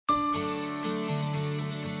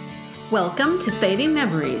Welcome to Fading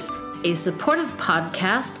Memories, a supportive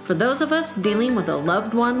podcast for those of us dealing with a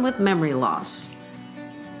loved one with memory loss.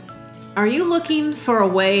 Are you looking for a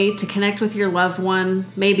way to connect with your loved one,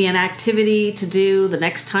 maybe an activity to do the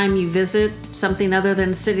next time you visit, something other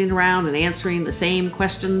than sitting around and answering the same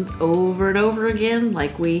questions over and over again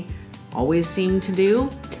like we always seem to do?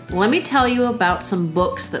 Let me tell you about some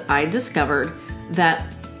books that I discovered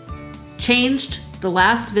that changed the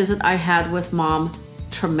last visit I had with Mom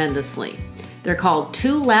tremendously. They're called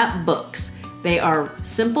 2-Lap books. They are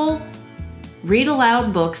simple,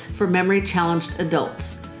 read-aloud books for memory-challenged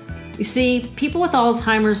adults. You see, people with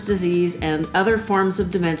Alzheimer's disease and other forms of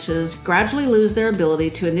dementias gradually lose their ability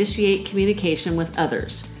to initiate communication with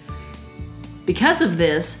others. Because of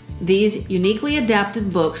this, these uniquely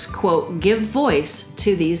adapted books, quote, give voice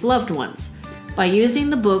to these loved ones. By using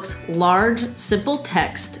the book's large, simple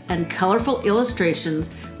text and colorful illustrations,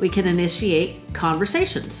 we can initiate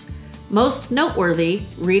conversations. Most noteworthy,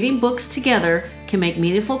 reading books together can make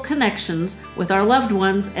meaningful connections with our loved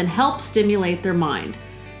ones and help stimulate their mind.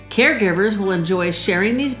 Caregivers will enjoy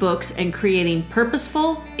sharing these books and creating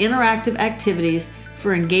purposeful, interactive activities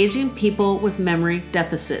for engaging people with memory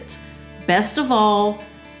deficits. Best of all,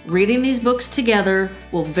 reading these books together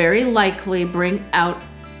will very likely bring out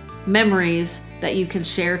memories that you can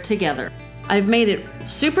share together. I've made it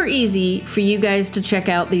super easy for you guys to check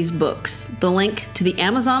out these books. The link to the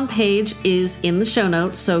Amazon page is in the show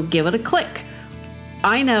notes, so give it a click.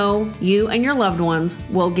 I know you and your loved ones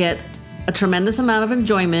will get a tremendous amount of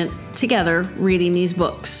enjoyment together reading these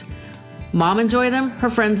books. Mom enjoyed them, her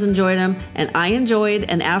friends enjoyed them, and I enjoyed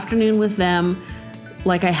an afternoon with them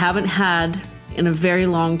like I haven't had in a very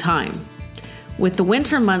long time. With the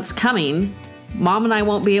winter months coming, Mom and I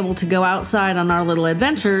won't be able to go outside on our little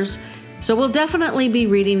adventures, so we'll definitely be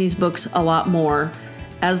reading these books a lot more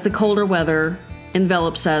as the colder weather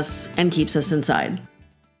envelops us and keeps us inside.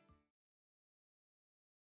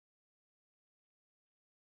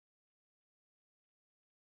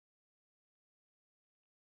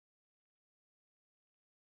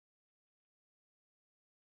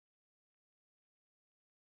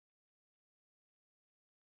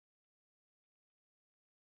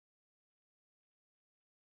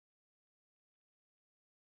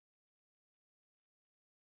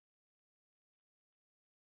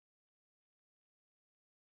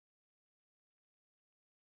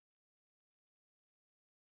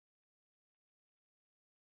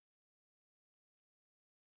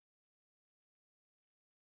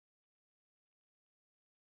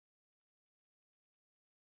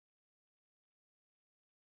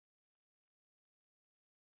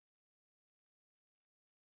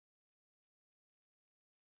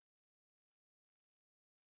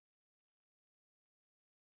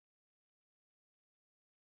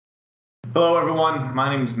 Hello everyone, my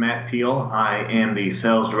name is Matt Peale. I am the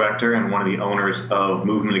sales director and one of the owners of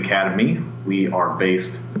Movement Academy. We are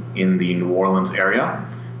based in the New Orleans area,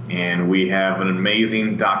 and we have an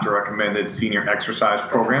amazing doctor-recommended senior exercise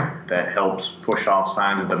program that helps push off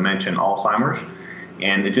signs of dementia and Alzheimer's.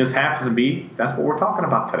 And it just happens to be, that's what we're talking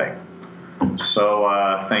about today.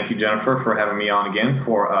 So thank you, Jennifer, for having me on again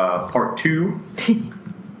for part 2.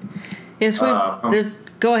 Yes,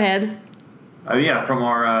 go ahead. From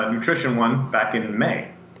our nutrition one back in May.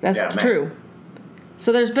 That's true.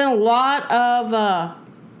 So there's been a lot of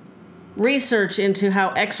research into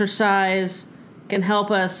how exercise can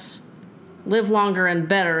help us live longer and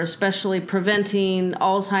better, especially preventing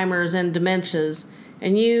Alzheimer's and dementias.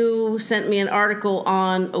 And you sent me an article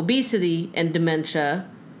on obesity and dementia.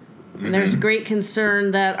 Mm-hmm. And there's great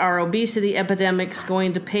concern that our obesity epidemic is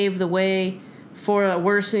going to pave the way for a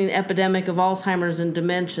worsening epidemic of Alzheimer's and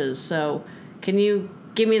dementias. So can you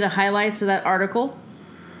give me the highlights of that article?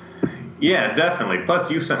 Yeah, definitely.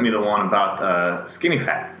 Plus, you sent me the one about skinny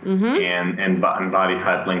fat and body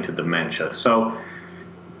type linked to dementia. So,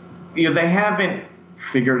 they haven't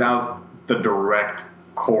figured out the direct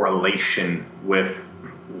correlation with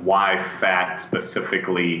why fat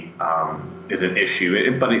specifically is an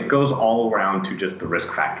issue, but it goes all around to just the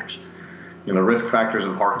risk factors. The risk factors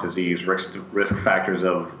of heart disease, risk factors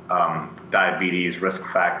of diabetes, risk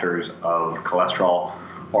factors of cholesterol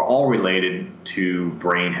are all related to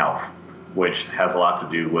brain health, which has a lot to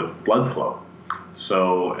do with blood flow.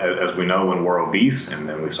 So as we know, when we're obese and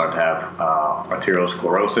then we start to have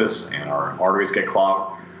arteriosclerosis and our arteries get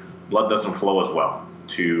clogged, blood doesn't flow as well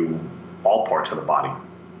to all parts of the body,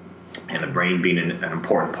 and the brain being an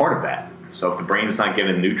important part of that. So if the brain is not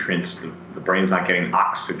getting nutrients, the brain is not getting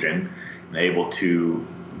oxygen, and able to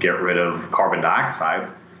get rid of carbon dioxide,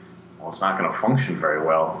 well, it's not going to function very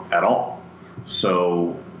well at all.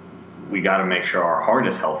 So we got to make sure our heart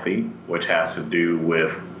is healthy, which has to do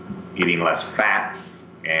with eating less fat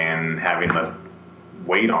and having less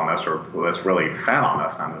weight on us, or less really fat on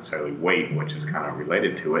us, not necessarily weight, which is kind of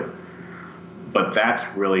related to it. But that's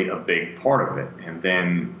really a big part of it. And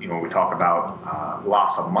then, we talk about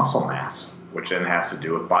loss of muscle mass, which then has to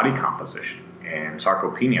do with body composition, and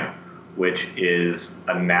sarcopenia, which is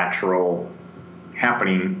a natural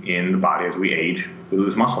happening in the body as we age. We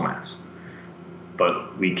lose muscle mass.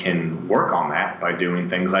 But we can work on that by doing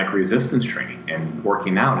things like resistance training and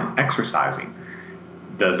working out and exercising.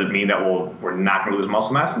 Does it mean that we're not going to lose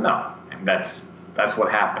muscle mass? No. And that's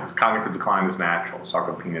what happens. Cognitive decline is natural.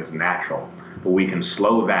 Sarcopenia is natural. But we can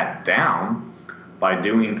slow that down by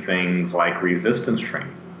doing things like resistance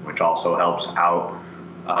training, which also helps out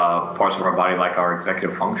parts of our body like our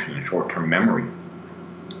executive function and short-term memory.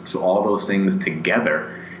 So all those things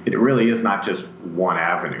together, it really is not just one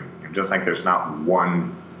avenue. Just like there's not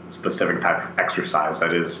one specific type of exercise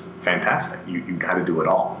that is fantastic. You got to do it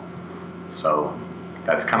all. So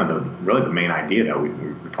that's kind of really the main idea that we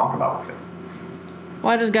talk about with it.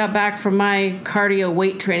 Well, I just got back from my cardio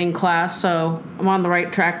weight training class, so I'm on the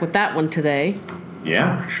right track with that one today.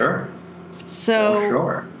 Yeah, sure. So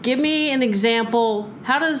sure. Give me an example.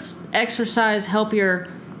 How does exercise help your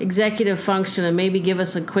executive function, and maybe give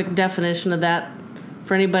us a quick definition of that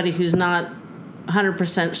for anybody who's not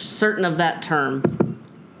 100% certain of that term.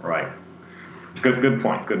 Right. Good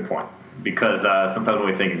point. Because sometimes when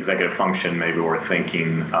we think executive function, maybe we're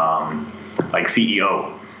thinking like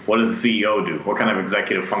CEO. What does the CEO do? What kind of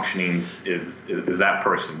executive functionings is that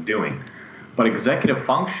person doing? But executive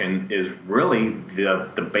function is really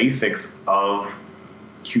the basics of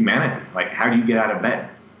humanity. Like, how do you get out of bed?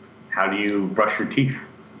 How do you brush your teeth?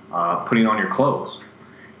 Putting on your clothes.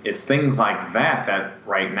 It's things like that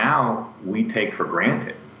right now we take for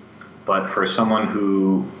granted. But for someone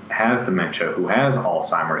who has dementia, who has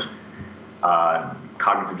Alzheimer's,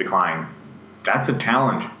 cognitive decline, that's a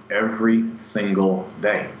challenge every single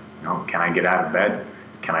day. Can I get out of bed?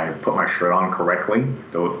 Can I put my shirt on correctly?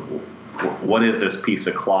 What is this piece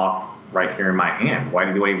of cloth right here in my hand?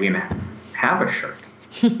 Why do I even have a shirt?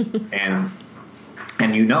 and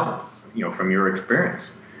from your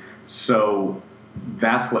experience. So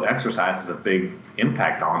that's what exercise has a big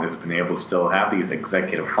impact on, is being able to still have these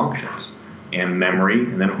executive functions and memory,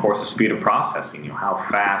 and then of course the speed of processing. How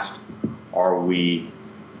fast are we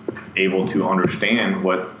able to understand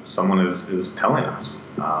what someone is telling us?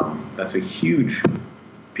 That's a huge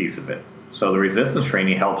piece of it. So the resistance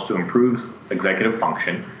training helps to improve executive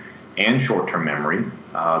function and short-term memory.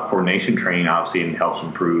 Coordination training obviously helps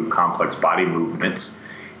improve complex body movements.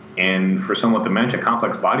 And for someone with dementia,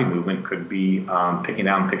 complex body movement could be picking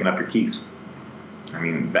up your keys. I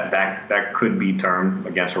mean, that could be termed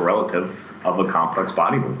against a relative of a complex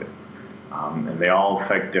body movement. And they all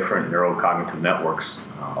affect different neurocognitive networks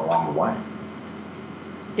along the way.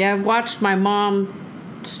 Yeah, I've watched my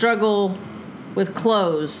mom struggle with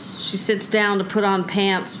clothes. She sits down to put on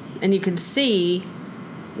pants, and you can see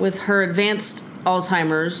with her advanced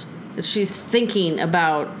Alzheimer's that she's thinking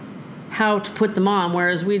about how to put them on,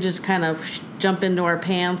 whereas we just kind of jump into our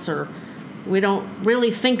pants, or we don't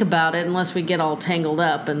really think about it unless we get all tangled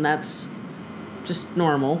up, and that's just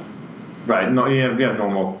normal. Right. No, you have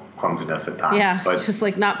normal clumsiness at times. Yeah, but it's just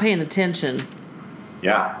like not paying attention.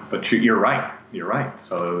 Yeah, but you're right. You're right.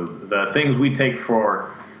 So the things we do take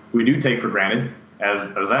for granted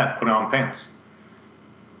as that, putting on pants.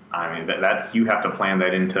 I mean, that's you have to plan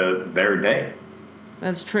that into their day.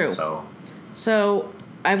 That's true. So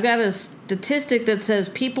I've got a statistic that says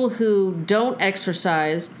people who don't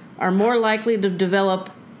exercise are more likely to develop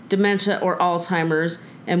dementia or Alzheimer's,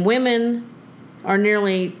 and women are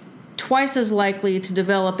nearly twice as likely to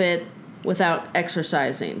develop it without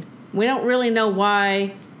exercising. We don't really know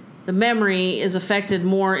why the memory is affected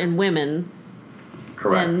more in women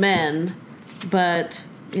than men, but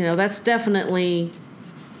that's definitely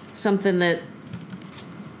something that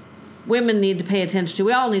women need to pay attention to.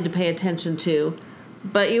 We all need to pay attention to.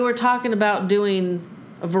 But you were talking about doing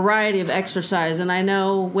a variety of exercise, and I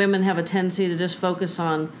know women have a tendency to just focus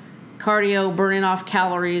on cardio, burning off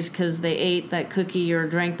calories because they ate that cookie or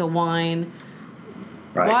drank the wine.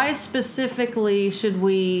 Right. Why specifically should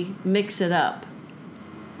we mix it up?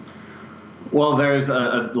 Well, there's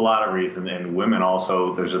a lot of reasons, and women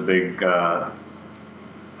also, there's a big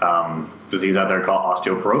disease out there called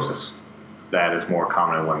osteoporosis that is more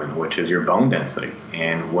common in women, which is your bone density.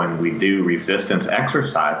 And when we do resistance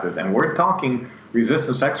exercises, and we're talking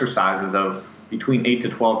resistance exercises of between 8 to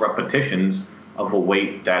 12 repetitions of a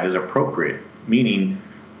weight that is appropriate, meaning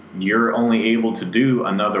you're only able to do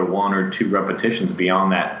another 1 or 2 repetitions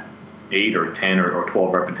beyond that 8 or 10 or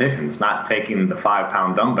 12 repetitions. It's not taking the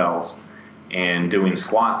 5-pound dumbbells and doing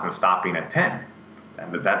squats and stopping at 10.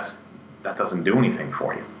 That doesn't do anything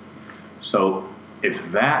for you. So it's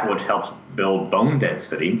that which helps build bone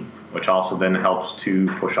density, which also then helps to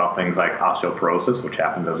push off things like osteoporosis, which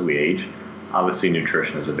happens as we age. Obviously,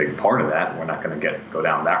 nutrition is a big part of that. We're not going to go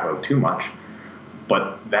down that road too much.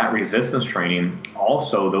 But that resistance training,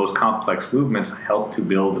 also those complex movements help to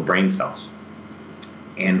build the brain cells.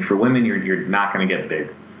 And for women, you're not going to get big.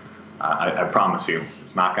 I promise you,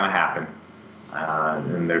 it's not going to happen.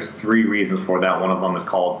 And there's 3 reasons for that. One of them is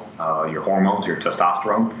called your hormones, your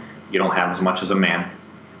testosterone. You don't have as much as a man,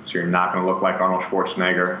 so you're not going to look like Arnold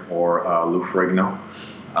Schwarzenegger or Lou Ferrigno.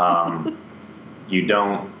 You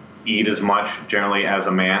don't eat as much generally as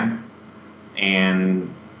a man.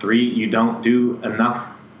 And 3, you don't do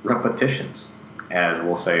enough repetitions as,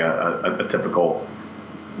 we'll say, a typical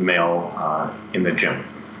male in the gym.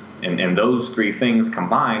 And those 3 things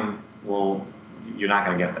combined, well, you're not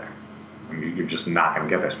going to get there. I mean, you're just not going to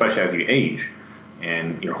get there, especially as you age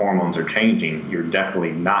and your hormones are changing. You're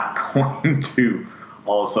definitely not going to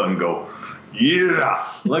all of a sudden go, yeah,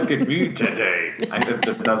 look at me today.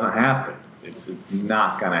 It doesn't happen. It's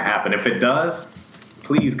not going to happen. If it does,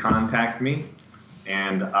 please contact me,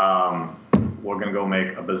 and we're going to go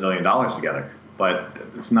make $1 bazillion together. But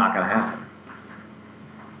it's not going to happen.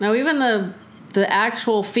 Now, even the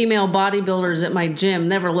actual female bodybuilders at my gym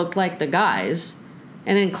never looked like the guys.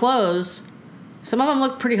 And in clothes, some of them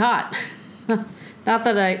look pretty hot. Not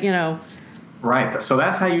that Right. So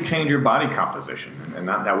that's how you change your body composition. And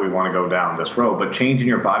not that we want to go down this road, but changing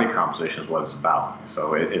your body composition is what it's about.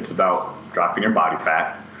 So it's about dropping your body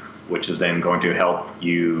fat, which is then going to help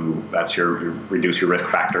you, reduce your risk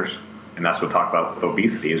factors. And that's what we talk about with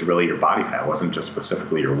obesity, is really your body fat. It wasn't just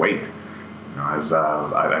specifically your weight. As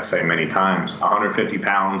I say many times, 150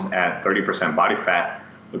 pounds at 30% body fat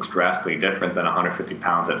looks drastically different than 150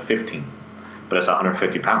 pounds at 15. But it's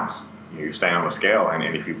 150 pounds. You stand on the scale, and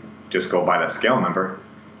if you just go by that scale number,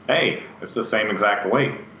 hey, it's the same exact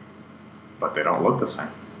weight. But they don't look the same.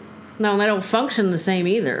 No, they don't function the same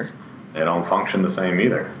either. They don't function the same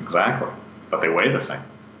either, exactly. But they weigh the same.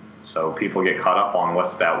 So people get caught up on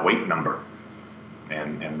what's that weight number.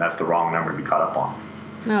 And that's the wrong number to be caught up on.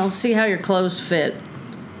 No, see how your clothes fit.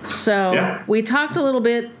 So yeah. We talked a little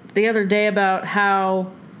bit the other day about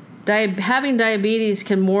how having diabetes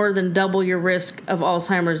can more than double your risk of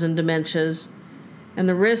Alzheimer's and dementias. And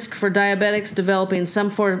the risk for diabetics developing some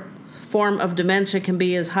form of dementia can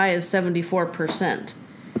be as high as 74%.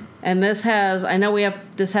 And this has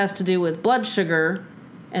to do with blood sugar,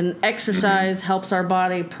 and exercise helps our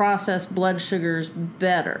body process blood sugars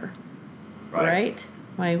better. Right?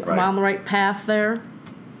 Am I on the right path there?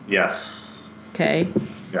 Yes. Okay.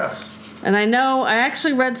 Yes. And I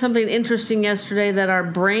actually read something interesting yesterday, that our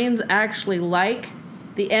brains actually like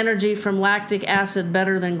the energy from lactic acid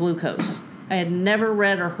better than glucose. I had never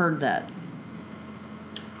read or heard that.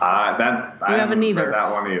 I haven't either. read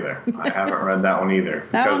that one either. I haven't read that one either.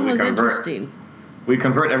 That one was interesting. We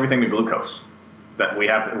convert everything to glucose. That we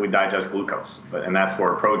digest glucose, and that's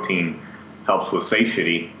where protein helps with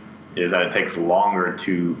satiety. Is that it takes longer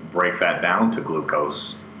to break that down to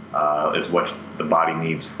glucose, is what the body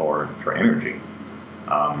needs for energy.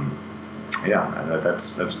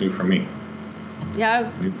 That's new for me.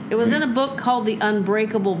 Yeah, it was in a book called The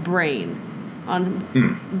Unbreakable Brain,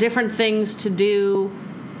 on different things to do,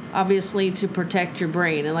 obviously, to protect your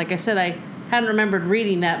brain. And like I said, I hadn't remembered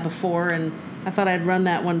reading that before, and I thought I'd run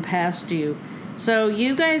that one past you. So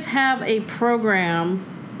you guys have a program,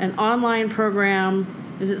 an online program.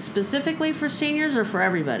 Is it specifically for seniors or for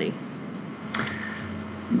everybody?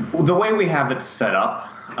 The way we have it set up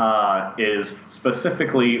is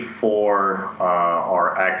specifically for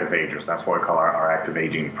our active agers. That's what we call our active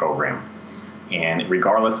aging program. And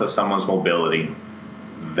regardless of someone's mobility,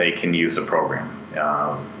 they can use the program.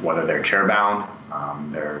 Whether they're chair-bound,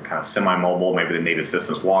 they're kind of semi-mobile, maybe they need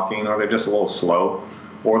assistance walking, or they're just a little slow,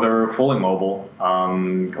 or they're fully mobile,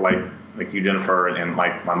 like you, Jennifer, and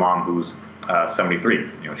like my mom, who's 73.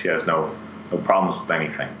 She has no problems with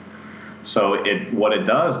anything. So what it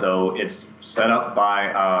does, though, it's set up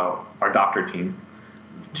by our doctor team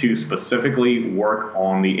to specifically work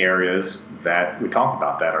on the areas that we talked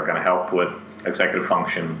about that are going to help with executive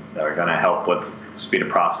function, that are going to help with speed of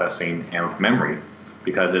processing and with memory,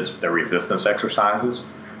 because they're resistance exercises,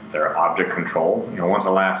 they're object control. When's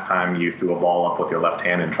the last time you threw a ball up with your left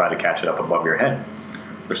hand and tried to catch it up above your head?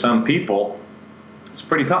 For some people, it's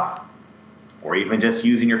pretty tough. Or even just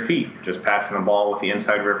using your feet, just passing the ball with the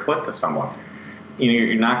inside of your foot to someone.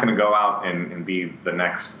 You're not going to go out and be the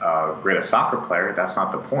next greatest soccer player. That's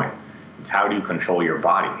not the point. It's how do you control your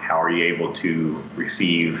body? How are you able to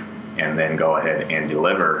receive and then go ahead and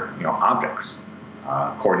deliver, objects,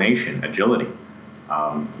 coordination, agility,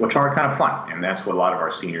 which are kind of fun. And that's what a lot of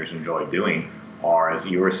our seniors enjoy doing, or as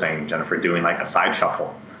you were saying, Jennifer, doing like a side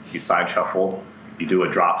shuffle. You side shuffle, you do a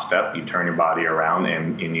drop step, you turn your body around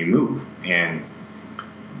and you move. And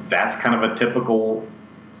that's kind of a typical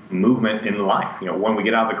movement in life. When we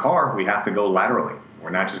get out of the car, we have to go laterally. We're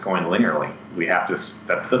not just going linearly. We have to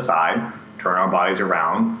step to the side, turn our bodies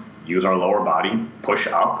around, use our lower body, push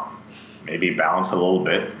up, maybe balance a little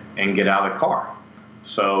bit, and get out of the car.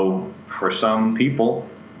 So for some people,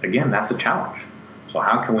 again, that's a challenge. So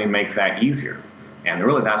how can we make that easier? And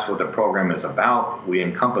really that's what the program is about. We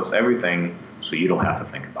encompass everything so you don't have to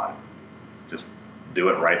think about it. Just do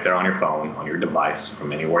it right there on your phone, on your device,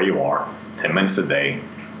 from anywhere you are, 10 minutes a day.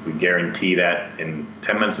 We guarantee that in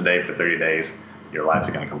 10 minutes a day for 30 days, your lives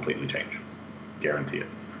are going to completely change. Guarantee it.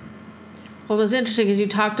 Well, it was interesting because you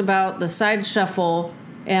talked about the side shuffle,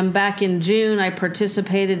 and back in June, I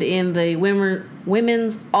participated in the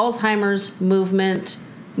Women's Alzheimer's Movement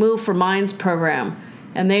Move for Minds program,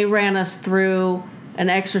 and they ran us through an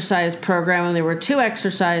exercise program, and there were 2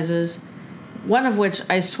 exercises, one of which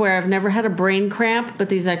I swear I've never had a brain cramp, but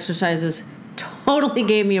these exercises totally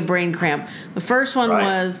gave me a brain cramp. The first one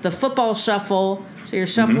was the football shuffle, so you're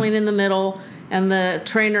shuffling in the middle, and the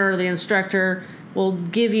trainer or the instructor will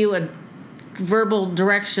give you a verbal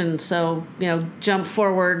direction. So, jump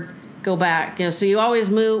forward, go back. So you always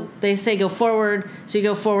move. They say go forward, so you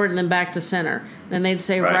go forward and then back to center. Then they'd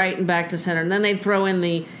say right and back to center. And then they'd throw in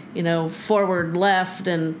the, forward, left.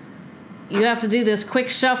 And you have to do this quick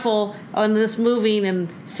shuffle on this moving and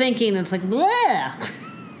thinking. It's like, bleh.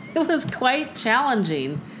 It was quite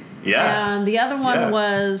challenging. Yes. And the other one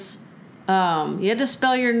was... you had to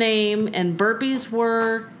spell your name, and burpees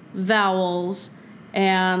were vowels,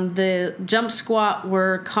 and the jump squat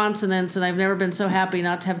were consonants, and I've never been so happy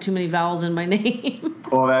not to have too many vowels in my name.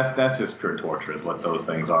 Well, that's just pure torture is what those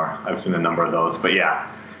things are. I've seen a number of those. But yeah,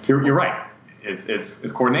 you're right.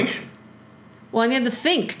 It's coordination. Well, and you had to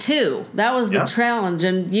think, too. That was the challenge.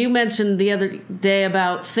 And you mentioned the other day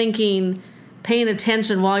about thinking, paying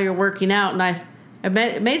attention while you're working out, and I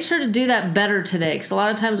made sure to do that better today, because a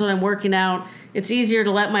lot of times when I'm working out, it's easier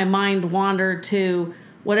to let my mind wander to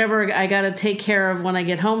whatever I got to take care of when I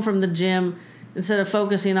get home from the gym, instead of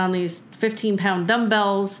focusing on these 15-pound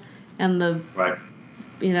dumbbells and the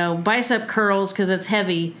bicep curls because it's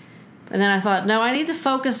heavy. And then I thought, no, I need to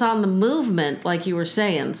focus on the movement, like you were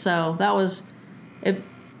saying. So that was it.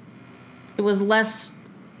 It was less.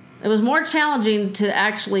 It was more challenging to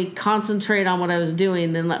actually concentrate on what I was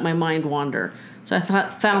doing than let my mind wander. So I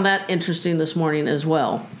found that interesting this morning as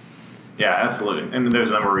well. Yeah, absolutely. And there's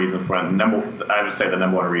a number of reasons for it. I would say the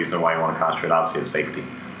number one reason why you want to concentrate, obviously, is safety.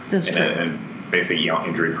 That's true. And basically,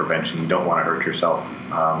 injury prevention. You don't want to hurt yourself.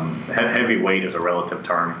 Heavy weight is a relative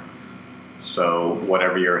term. So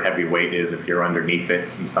whatever your heavy weight is, if you're underneath it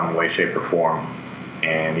in some way, shape, or form,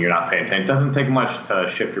 and you're not paying attention, it doesn't take much to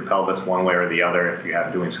shift your pelvis one way or the other if you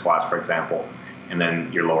have doing squats, for example, and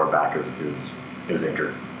then your lower back is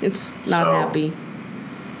injured. It's not happy.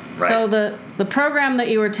 Right. So the program that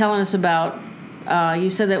you were telling us about, you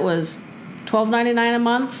said it was $12.99 a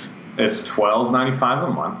month? It's $12.95 a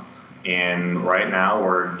month, and right now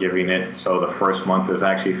we're giving it, so the first month is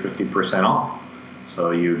actually 50% off. So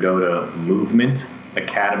you go to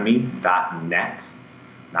movementacademy.net,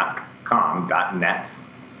 not com, .net,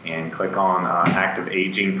 and click on Active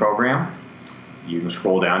Aging Program. You can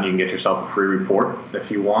scroll down. You can get yourself a free report if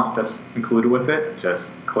you want that's included with it.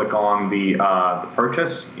 Just click on the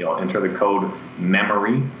purchase. You'll enter the code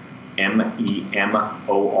MEMORY,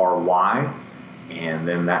 MEMORY, and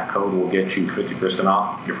then that code will get you 50%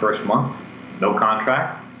 off your first month. No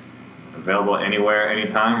contract. Available anywhere,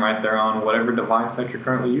 anytime, right there on whatever device that you're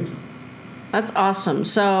currently using. That's awesome.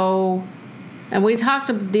 So, and we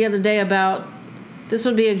talked the other day about this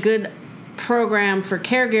would be a good program for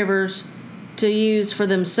caregivers to use for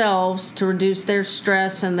themselves to reduce their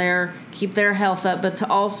stress and keep their health up, but to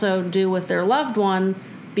also do with their loved one,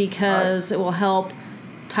 because it will help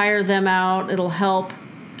tire them out. It'll help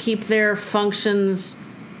keep their functions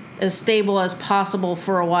as stable as possible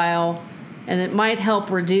for a while, and it might help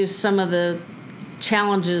reduce some of the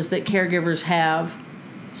challenges that caregivers have.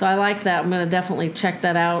 So I like that. I'm going to definitely check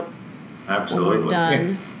that out. Absolutely. When we're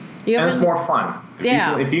done. Yeah. And it's more fun.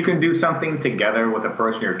 If you can do something together with the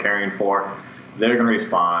person you're caring for, they're going to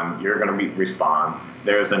respond. You're going to respond.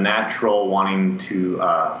 There's a natural wanting to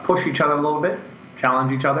push each other a little bit,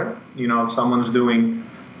 challenge each other. If someone's doing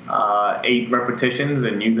 8 repetitions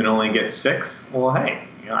and you can only get 6, well, hey,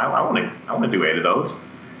 I want to do 8 of those.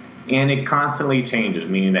 And it constantly changes,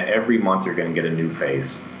 meaning that every month you're going to get a new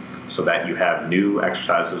phase so that you have new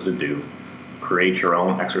exercises to do. Create your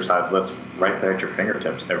own exercise list right there at your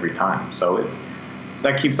fingertips every time. So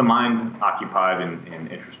that keeps the mind occupied and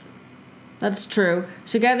interested. That's true.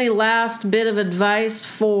 So you got any last bit of advice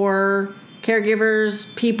for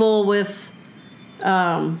caregivers, people with,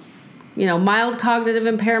 mild cognitive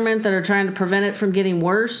impairment that are trying to prevent it from getting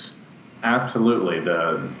worse? Absolutely.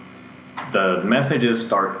 The message is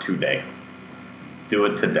start today. Do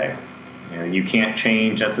it today. You can't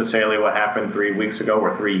change necessarily what happened 3 weeks ago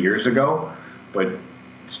or 3 years ago, but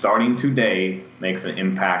starting today makes an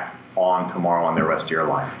impact on tomorrow and the rest of your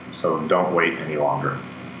life. So don't wait any longer.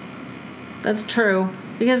 That's true,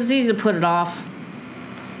 because it's easy to put it off.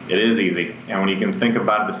 It is easy. And when you can think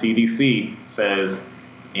about it, the CDC says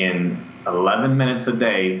in 11 minutes a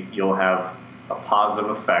day, you'll have a positive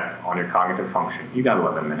effect on your cognitive function. You got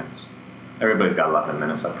 11 minutes. Everybody's got 11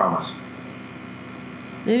 minutes, I promise.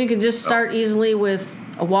 Then you can just start easily with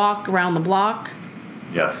a walk around the block.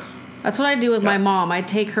 Yes. That's what I do with my mom. I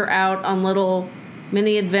take her out on little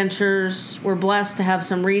mini adventures. We're blessed to have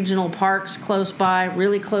some regional parks close by,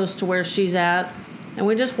 really close to where she's at. And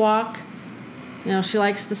we just walk. She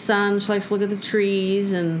likes the sun. She likes to look at the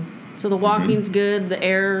trees. And so the walking's good, the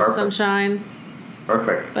air, sunshine.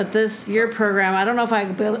 Perfect. But your program, I don't know if I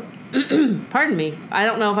could be able pardon me. I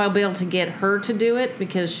don't know if I'll be able to get her to do it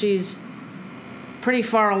because she's pretty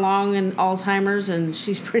far along in Alzheimer's and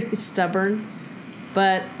she's pretty stubborn.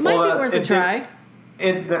 But it might be worth a try.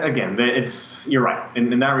 You're right.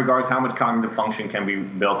 In that regards, how much cognitive function can be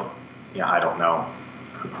built? I don't know.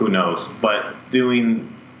 Who knows? But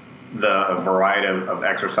doing the variety of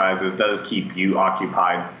exercises does keep you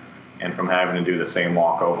occupied and from having to do the same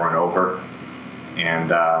walk over and over.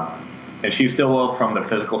 And she's still low from the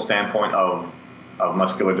physical standpoint of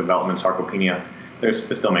muscular development, sarcopenia. It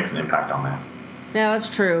still makes an impact on that. Yeah,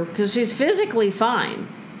 that's true, because she's physically fine.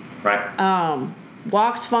 Right.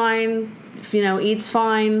 Walks fine, eats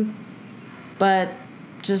fine, but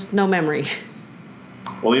just no memory.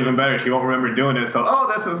 Well, even better, she won't remember doing it,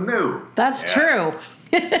 so, this is new. That's true.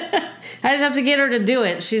 I just have to get her to do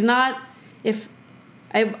it. She's not,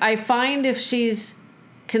 I find if she's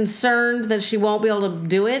concerned that she won't be able to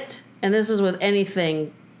do it, and this is with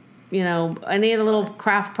anything, any of the little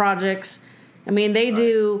craft projects. I mean,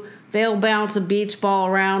 they'll bounce a beach ball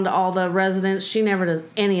around all the residents. She never does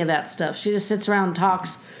any of that stuff. She just sits around and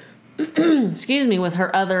talks, with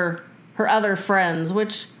her other friends,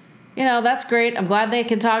 which, that's great. I'm glad they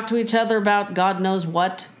can talk to each other about God knows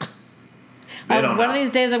what. One of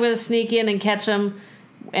these days I'm going to sneak in and catch them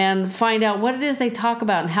and find out what it is they talk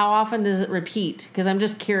about and how often does it repeat, because I'm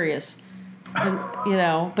just curious. And,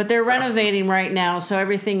 but they're renovating right now, so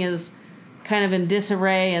everything is kind of in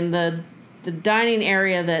disarray, and the dining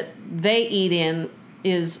area that they eat in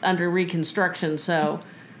is under reconstruction, so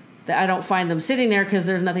I don't find them sitting there because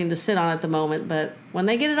there's nothing to sit on at the moment. But when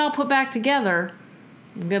they get it all put back together,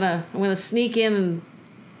 I'm gonna sneak in and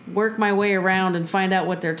work my way around and find out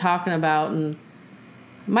what they're talking about, and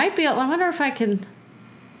I wonder if I can.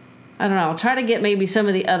 I don't know. I'll try to get maybe some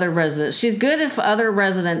of the other residents. She's good if other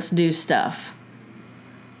residents do stuff.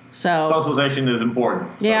 So socialization is important.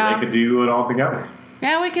 So they could do it all together.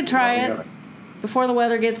 Yeah, we could try it before the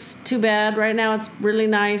weather gets too bad. Right now it's really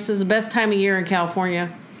nice. It's the best time of year in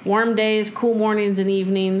California. Warm days, cool mornings and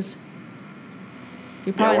evenings.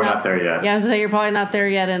 We're not there yet. Yeah, I was going to say, you're probably not there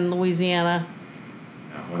yet in Louisiana.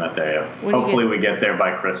 No, we're not there yet. Hopefully we get there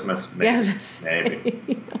by Christmas. Maybe. Maybe.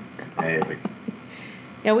 Maybe.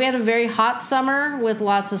 Yeah, we had a very hot summer with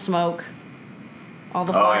lots of smoke. All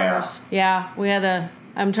the fires. Yeah,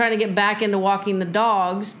 I'm trying to get back into walking the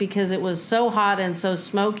dogs because it was so hot and so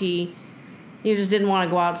smoky. You just didn't want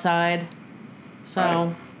to go outside.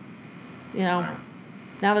 So, now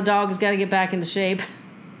the dog's got to get back into shape.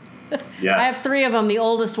 Yes. I have 3 of them. The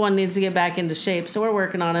oldest one needs to get back into shape, so we're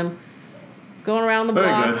working on him. Going around the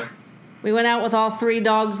block. Very good. We went out with all 3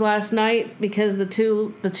 dogs last night because the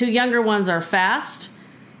two younger ones are fast.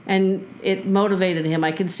 And it motivated him.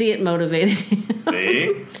 I could see it motivated him.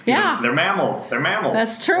 See? Yeah. They're mammals.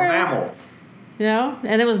 That's true. They're mammals.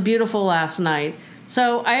 And it was beautiful last night.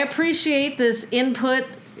 So I appreciate this input.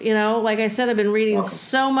 Like I said, I've been reading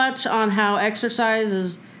so much on how exercise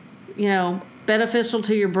is, beneficial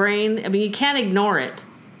to your brain. I mean, you can't ignore it.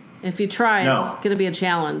 If you try, it's going to be a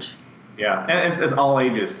challenge. Yeah, and it's all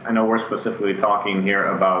ages. I know we're specifically talking here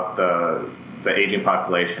about the aging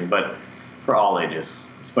population, but for all ages.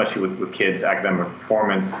 Especially with kids, academic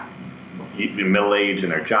performance, middle age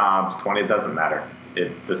in their jobs, 20, it doesn't matter.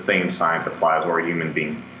 The same science applies, or a human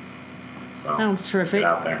being. So, sounds terrific. Get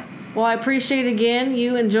out there. Well, I appreciate again.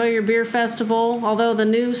 You enjoy your beer festival, although the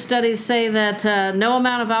new studies say that no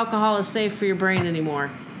amount of alcohol is safe for your brain anymore.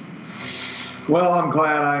 Well, I'm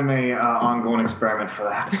glad I'm a ongoing experiment for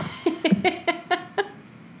that.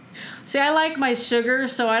 See, I like my sugar,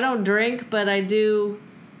 so I don't drink, but I do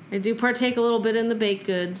partake a little bit in the baked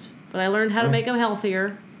goods. But I learned how to make them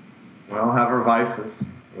healthier. We all have our vices.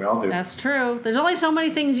 We all do. That's true. There's only so many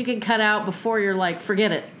things you can cut out before you're like,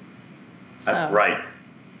 forget it. So, right.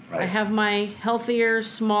 I have my healthier,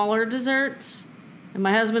 smaller desserts, and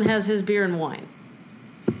my husband has his beer and wine.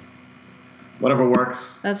 Whatever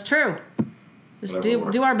works. That's true. Just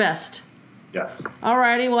do our best. Yes.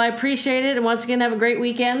 Alrighty, well, I appreciate it, and once again, have a great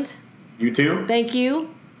weekend. You too? Thank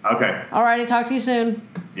you. Okay. Alrighty, talk to you soon.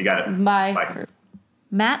 You got it. Bye. Bye.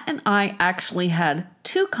 Matt and I actually had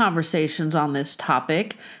 2 conversations on this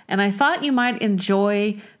topic, and I thought you might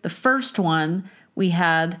enjoy the first one we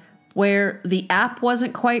had where the app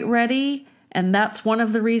wasn't quite ready, and that's one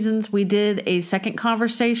of the reasons we did a second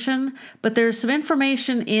conversation. But there's some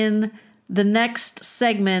information in the next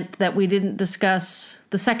segment that we didn't discuss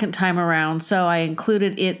the second time around, so I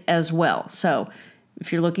included it as well. So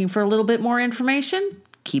if you're looking for a little bit more information,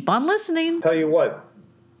 keep on listening. Tell you what,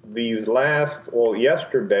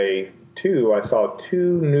 yesterday too, I saw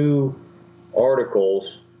 2 new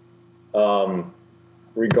articles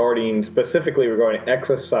specifically regarding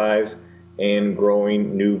exercise and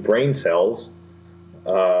growing new brain cells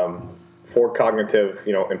for cognitive,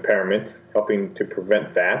 impairment, helping to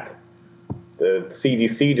prevent that. The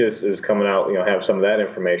CDC just is coming out, have some of that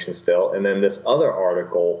information still. And then this other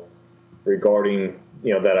article regarding,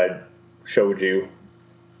 that I showed you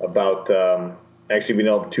about actually being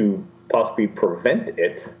able to possibly prevent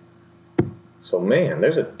it. So, man,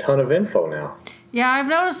 there's a ton of info now. Yeah, I've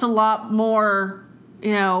noticed a lot more,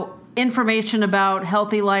 information about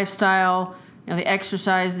healthy lifestyle, the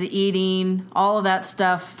exercise, the eating, all of that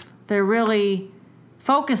stuff. They're really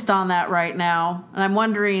focused on that right now. And I'm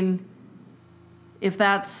wondering if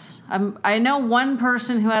that's... I know one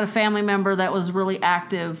person who had a family member that was really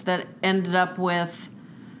active that ended up with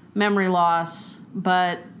memory loss,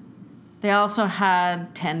 but they also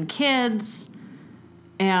had 10 kids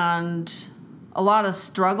and a lot of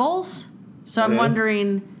struggles. So I'm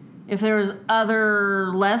wondering if there was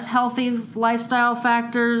other less healthy lifestyle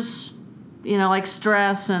factors, like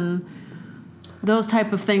stress and those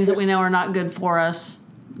type of things that we know are not good for us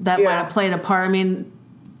that might have played a part. I mean,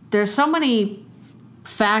 there's so many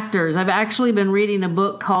factors. I've actually been reading a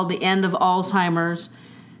book called The End of Alzheimer's,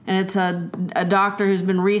 and it's a doctor who's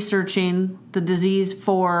been researching the disease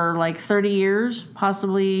for like 30 years,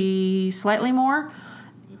 possibly slightly more.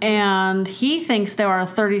 And he thinks there are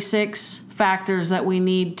 36 factors that we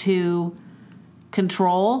need to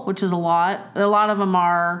control, which is a lot. A lot of them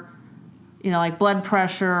are, like blood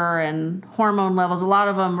pressure and hormone levels. A lot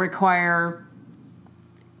of them require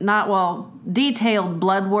detailed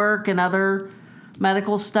blood work and other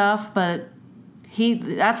medical stuff, but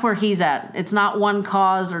that's where he's at. It's not one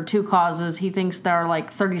cause or 2 causes. He thinks there are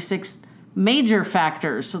like 36 major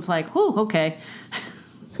factors. So it's like, whew, okay.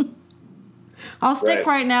 I'll stick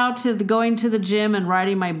right now to going to the gym and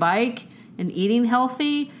riding my bike and eating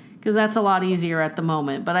healthy, because that's a lot easier at the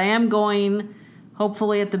moment. But I am going,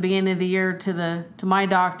 hopefully at the beginning of the year, to my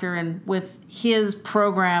doctor and with his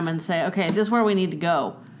program and say, okay, this is where we need to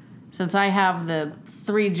go. Since I have the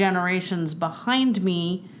 3 generations behind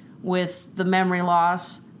me with the memory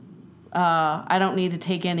loss, I don't need to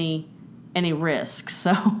take any risks.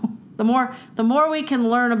 So the more we can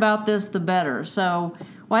learn about this, the better. So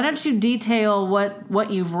why don't you detail what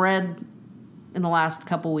you've read in the last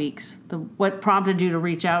couple weeks? What prompted you to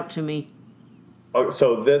reach out to me?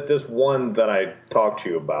 So this one that I talked to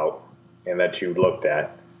you about and that you looked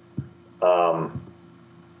at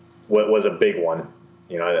was a big one.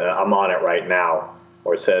 I'm on it right now,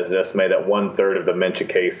 where it says it's estimated that 1/3 of dementia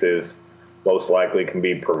cases most likely can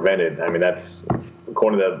be prevented. I mean, that's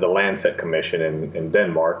according to the Lancet Commission in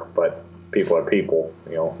Denmark, but people are people,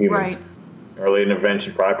 humans. Right. Early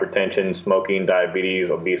intervention for hypertension, smoking, diabetes,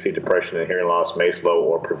 obesity, depression, and hearing loss may slow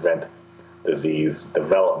or prevent disease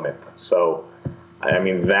development. So, I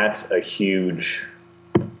mean, that's a huge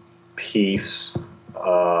piece.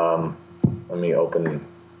 Let me open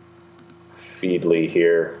Feedly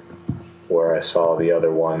here, where I saw the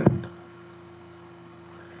other one.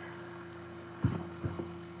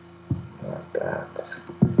 Not that.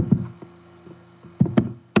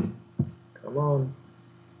 Come on,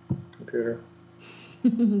 computer.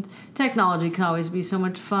 Technology can always be so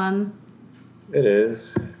much fun. It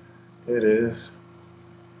is. It is.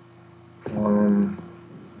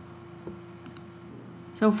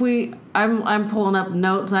 So I'm pulling up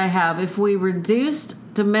notes I have. If we reduced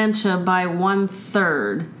dementia by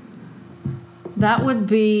 1/3, that would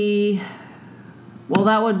be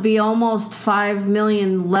almost 5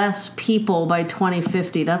 million less people by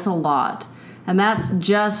 2050. That's a lot. And that's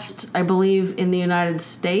just, I believe, in the United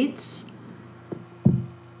States.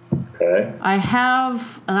 Okay. I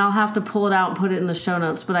have, and I'll have to pull it out and put it in the show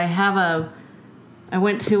notes, but I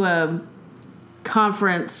went to a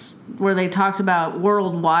conference where they talked about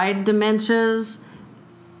worldwide dementias,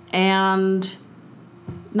 and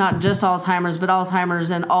not just Alzheimer's, but Alzheimer's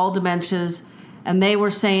and all dementias. And they were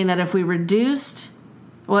saying that if we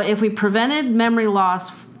prevented memory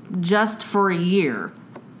loss just for a year,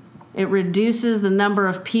 it reduces the number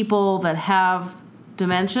of people that have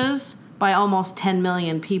dementias by almost 10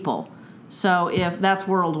 million people. So if that's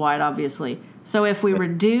worldwide, obviously. So if we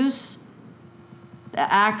reduce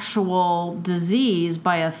the actual disease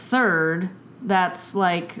by 1/3, that's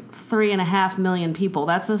like 3.5 million people.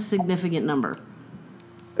 That's a significant number.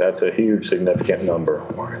 That's a huge, significant number.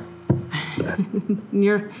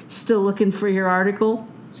 You're still looking for your article?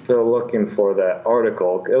 Still looking for that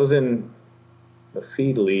article. It was in the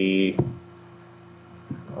Feedly.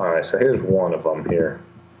 All right, so here's one of them here.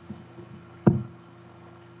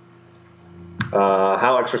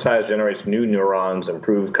 How exercise generates new neurons,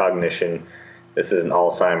 improves cognition. This is an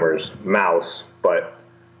Alzheimer's mouse, but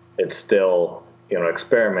it's still,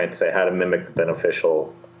 experiments. They had to mimic the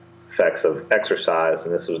beneficial effects of exercise,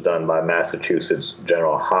 and this was done by Massachusetts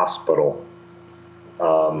General Hospital.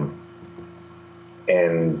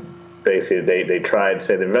 And basically, they tried to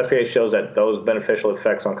say the investigation shows that those beneficial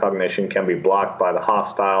effects on cognition can be blocked by the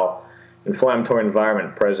hostile inflammatory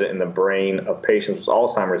environment present in the brain of patients with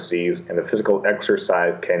Alzheimer's disease, and the physical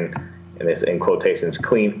exercise can, and this in quotations,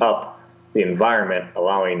 clean up the environment,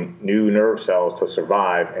 allowing new nerve cells to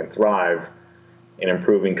survive and thrive in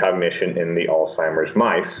improving cognition in the Alzheimer's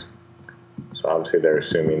mice. So obviously they're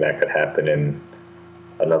assuming that could happen in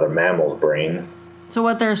another mammal's brain. So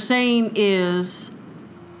what they're saying is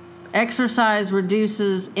exercise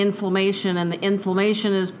reduces inflammation, and the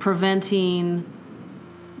inflammation is preventing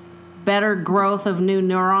better growth of new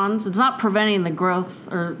neurons. It's not preventing the growth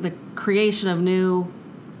or the creation of new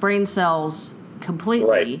brain cells completely.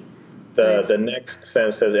 Right. The next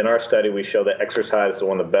sentence says, in our study, we show that exercise is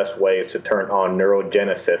one of the best ways to turn on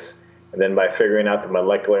neurogenesis. And then by figuring out the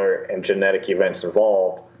molecular and genetic events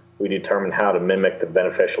involved, we determined how to mimic the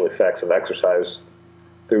beneficial effects of exercise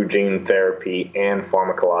through gene therapy and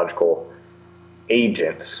pharmacological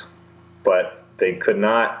agents. But they could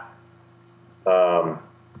not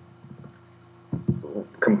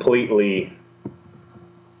completely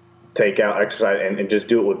take out exercise and just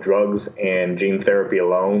do it with drugs and gene therapy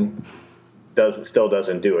alone. Still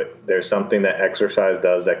doesn't do it. There's something that exercise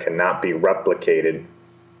does that cannot be replicated.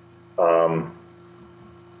 Here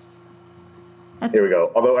we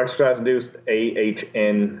go. Although exercise-induced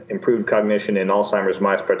AHN improved cognition in Alzheimer's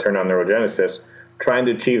mice by turning on neurogenesis, trying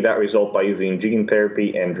to achieve that result by using gene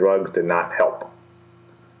therapy and drugs did not help.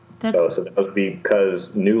 So that was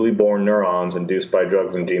because newly born neurons induced by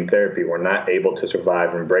drugs and gene therapy were not able to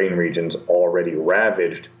survive in brain regions already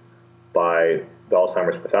ravaged by the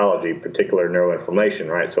Alzheimer's pathology, particular neuroinflammation,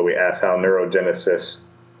 right? So we asked how neurogenesis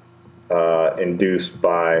induced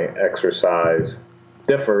by exercise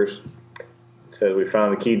differs. It says we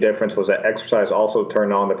found the key difference was that exercise also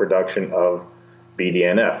turned on the production of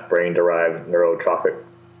BDNF, brain-derived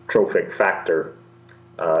neurotrophic factor,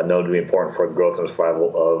 known to be important for growth and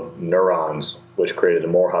survival of neurons, which created a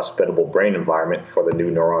more hospitable brain environment for the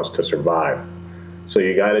new neurons to survive. So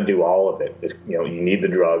you got to do all of it. You need the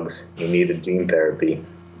drugs, you need the gene therapy,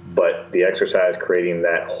 but the exercise creating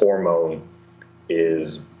that hormone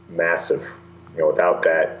is massive. Without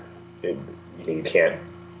that, you can't.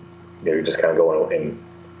 You're just kind of going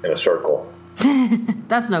in a circle.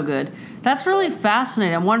 That's no good. That's really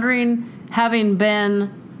fascinating. I'm wondering, having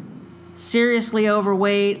been seriously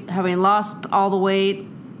overweight, having lost all the weight,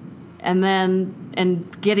 and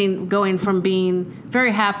going from being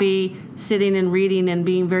very happy sitting and reading and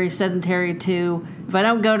being very sedentary to, if I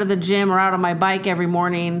don't go to the gym or out on my bike every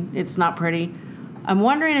morning, it's not pretty. I'm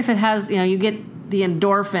wondering if it has, you get the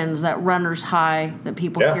endorphins, that runner's high that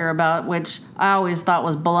people hear about, which I always thought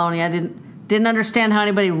was baloney. I didn't understand how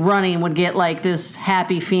anybody running would get like this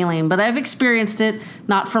happy feeling, but I've experienced it,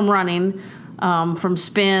 not from running, from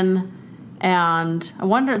spin. And I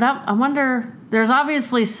wonder, there's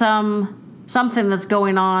obviously something that's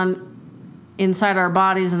going on inside our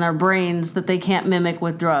bodies and our brains that they can't mimic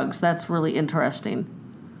with drugs. That's really interesting.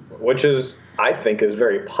 Which I think is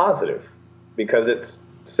very positive, because it's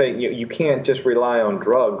saying you can't just rely on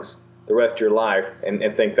drugs. the rest of your life and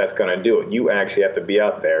think that's going to do it. You actually have to be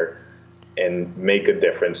out there and make a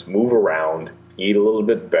difference, move around, eat a little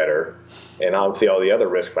bit better, and obviously all the other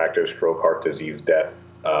risk factors, stroke, heart disease,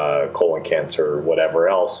 death, colon cancer, whatever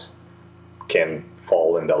else, can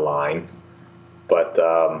fall into line. But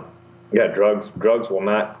yeah, drugs will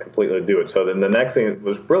not completely do it. So then the next thing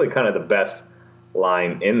was really kind of the best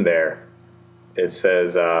line in there. It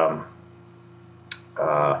says,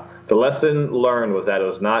 the lesson learned was that it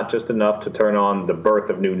was not just enough to turn on the birth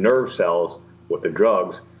of new nerve cells with the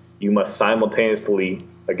drugs. You must simultaneously,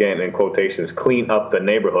 again in quotations, clean up the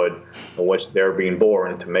neighborhood in which they're being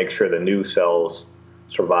born to make sure the new cells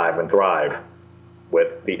survive and thrive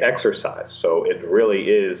with the exercise. So it really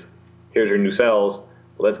is, here's your new cells,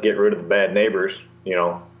 let's get rid of the bad neighbors,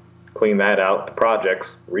 clean that out, the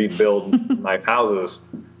projects, rebuild nice houses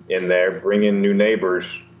in there, bring in new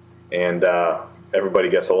neighbors, and everybody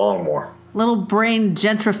gets along more. Little brain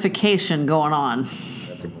gentrification going on.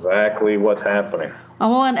 That's exactly what's happening. Oh,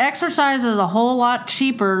 well, and exercise is a whole lot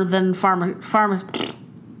cheaper than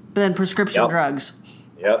than prescription drugs.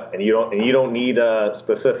 Yep, and you don't need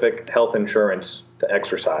specific health insurance to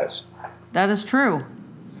exercise. That is true.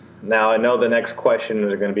 Now I know the next question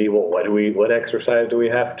is going to be, well, what exercise do we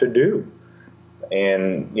have to do?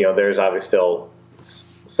 And there's obviously still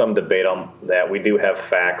some debate on that. We do have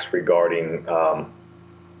facts regarding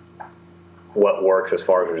what works as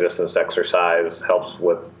far as resistance exercise, helps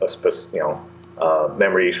with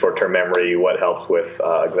memory, short-term memory, what helps with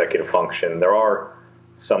executive function. There are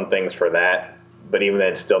some things for that, but even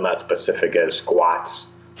then it's still not specific as squats,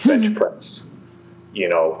 bench press,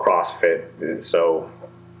 CrossFit. So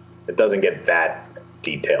it doesn't get that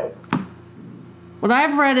detailed. What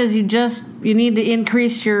I've read is you need to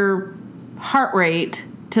increase your heart rate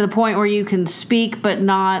to the point where you can speak but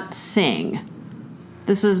not sing.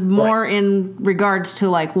 This is more in regards to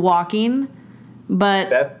like walking, but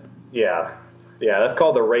that's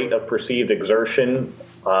called the rate of perceived exertion.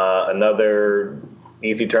 Another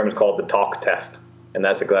easy term is called the talk test, and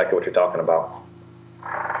that's exactly what you're talking about.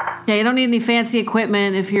 Yeah, you don't need any fancy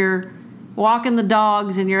equipment if you're walking the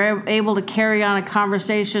dogs and you're able to carry on a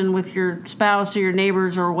conversation with your spouse or your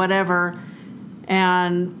neighbors or whatever,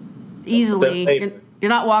 and easily. You're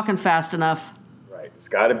not walking fast enough. Right. It's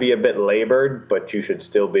got to be a bit labored, but you should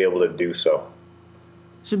still be able to do so.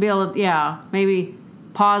 Should be able to, maybe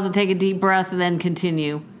pause and take a deep breath and then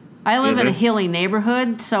continue. I live in a hilly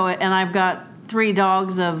neighborhood, and I've got 3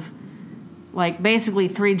 dogs of, basically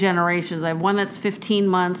 3 generations. I have one that's 15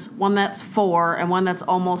 months, one that's 4, and one that's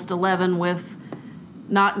almost 11 with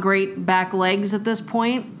not great back legs at this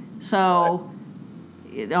point. So,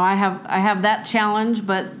 I have that challenge,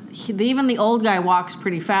 but even the old guy walks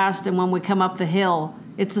pretty fast, and when we come up the hill,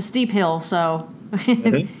 it's a steep hill, so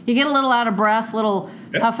you get a little out of breath,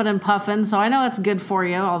 huffing and puffing. So I know it's good for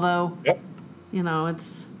you, although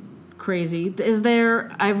it's crazy.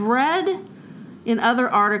 I've read in other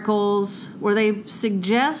articles where they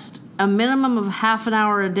suggest a minimum of half an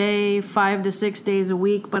hour a day, 5 to 6 days a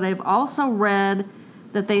week, but I've also read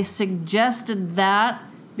that they suggested that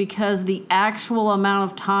because the actual amount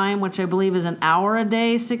of time, which I believe is an hour a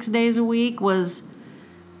day, 6 days a week,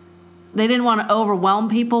 they didn't want to overwhelm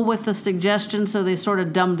people with the suggestion, so they sort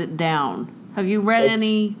of dumbed it down. Have you read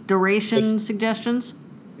any duration suggestions?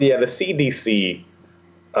 Yeah, the CDC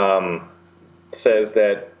says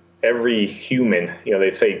that every human,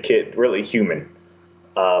 they say really human,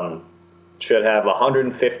 should have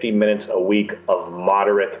 150 minutes a week of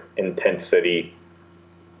moderate intensity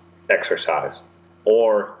exercise,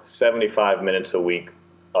 or 75 minutes a week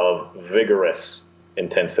of vigorous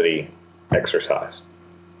intensity exercise.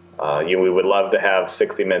 We would love to have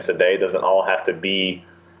 60 minutes a day. It doesn't all have to be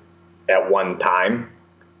at one time.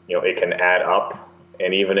 It can add up.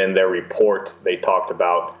 And even in their report, they talked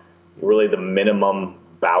about really the minimum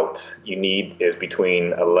bout you need is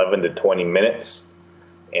between 11 to 20 minutes.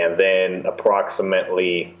 And then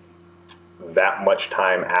approximately that much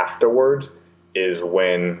time afterwards is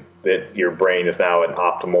when your brain is now an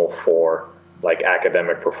optimal for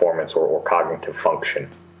academic performance or cognitive function.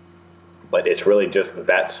 But it's really just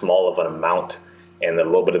that small of an amount and a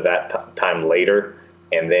little bit of that time later,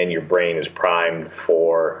 and then your brain is primed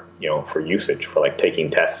for usage, for taking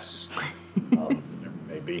tests,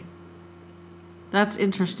 maybe. That's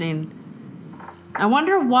interesting. I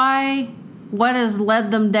wonder what has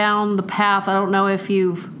led them down the path. I don't know if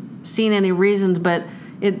you've seen any reasons, but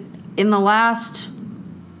in the last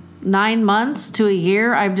 9 months to a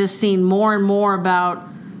year, I've just seen more and more about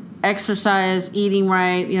exercise, eating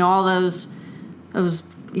right, all those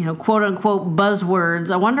quote unquote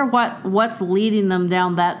buzzwords. I wonder what's leading them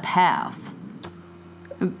down that path.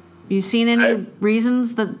 You seen any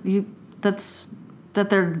reasons that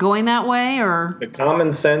they're going that way, or? The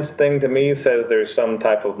common sense thing to me says there's some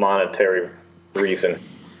type of monetary reason.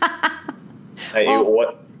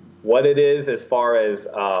 What it is as far as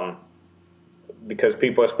because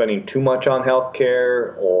people are spending too much on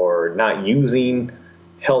healthcare or not using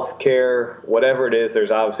healthcare, whatever it is,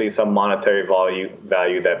 there's obviously some monetary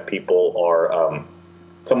value that people are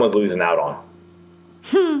someone's losing out on.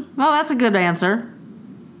 Well, that's a good answer,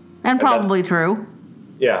 and probably true.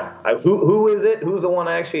 Yeah. Who is it? Who's the one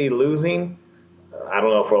actually losing? I don't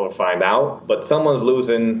know if we'll find out, but someone's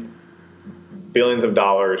losing billions of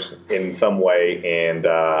dollars in some way, and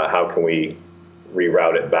how can we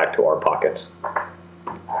reroute it back to our pockets?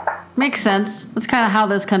 Makes sense. That's kind of how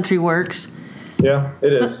this country works. Yeah,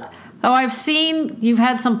 it is. Oh, I've seen you've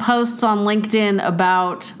had some posts on LinkedIn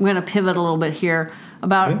about, I'm going to pivot a little bit here,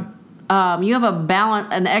 about you have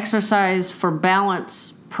an exercise for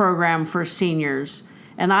balance program for seniors.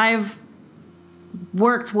 And I've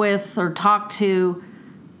worked with or talked to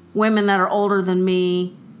women that are older than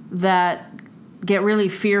me that get really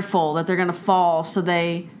fearful that they're going to fall. So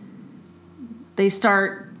they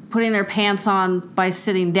start putting their pants on by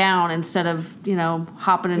sitting down instead of,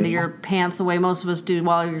 hopping into your pants the way most of us do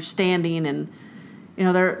while you're standing. And,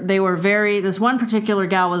 this one particular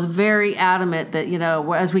gal was very adamant that,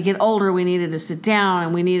 as we get older, we needed to sit down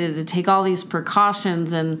and we needed to take all these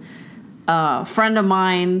precautions. And a friend of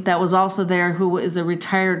mine that was also there, who is a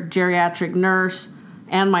retired geriatric nurse,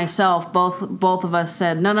 and myself, both of us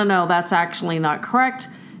said, no, that's actually not correct,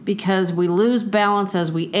 because we lose balance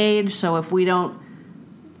as we age. So if we don't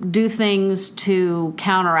do things to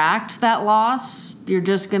counteract that loss, you're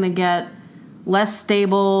just going to get less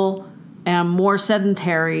stable and more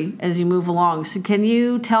sedentary as you move along. So can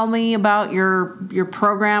you tell me about your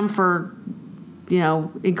program for,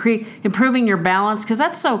 improving your balance? Because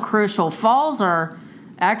that's so crucial. Falls are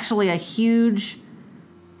actually a huge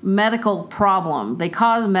medical problem. They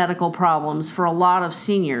cause medical problems for a lot of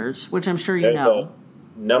seniors, which I'm sure you know.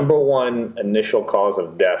 Number one initial cause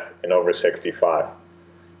of death in over 65.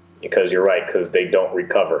 Because you're right, because they don't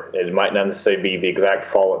recover. It might not necessarily be the exact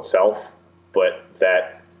fall itself, but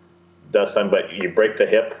that does something. But you break the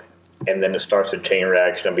hip, and then it starts a chain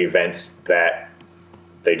reaction of events that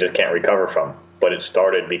they just can't recover from. But it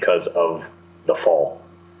started because of the fall.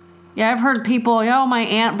 Yeah, I've heard people, my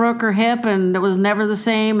aunt broke her hip and it was never the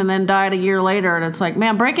same and then died a year later. And it's like,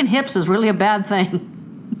 man, breaking hips is really a bad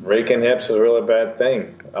thing. Breaking hips is really a bad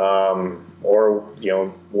thing. Or,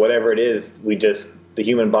 whatever it is, the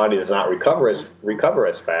human body does not recover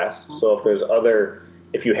as fast. So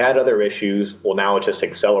if you had other issues, well, now it just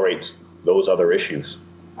accelerates those other issues.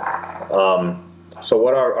 So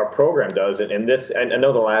what our program does, and this, I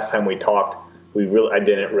know the last time we talked, I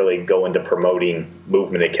didn't really go into promoting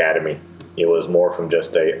Movement Academy. It was more from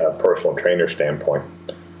just a personal trainer standpoint.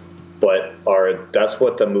 But that's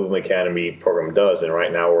what the Movement Academy program does. And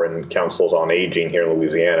right now we're in Councils on Aging here in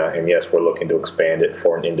Louisiana. And yes, we're looking to expand it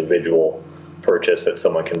for an individual purchase that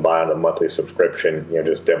someone can buy on a monthly subscription,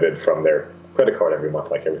 just debited from their credit card every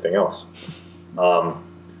month like everything else.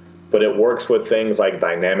 But it works with things like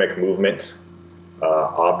dynamic movement,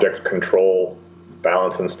 object control,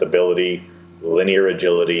 balance and stability, linear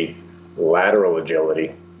agility, lateral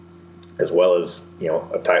agility, as well as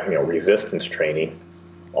a type resistance training,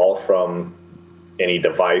 all from any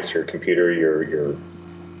device, your computer, your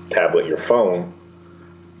tablet, your phone,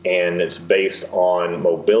 and it's based on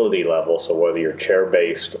mobility level. So whether you're chair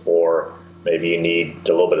based or maybe you need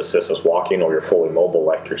a little bit of assistance walking or you're fully mobile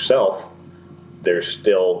like yourself, there's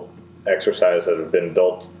still exercises that have been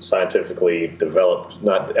built, scientifically developed,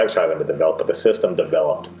 not the exercise that have been developed, but the system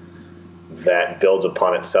developed that builds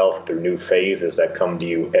upon itself through new phases that come to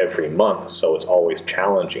you every month. So it's always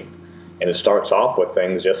challenging. And it starts off with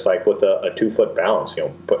things just like with a 2-foot balance,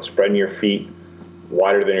 spreading your feet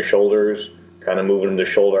wider than your shoulders, kind of moving them to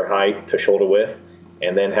shoulder height to shoulder width,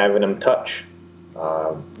 and then having them touch.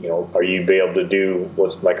 Are you be able to do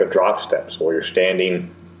what's like a drop step? So where you're standing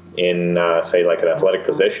in, say, like an athletic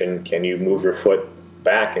position, can you move your foot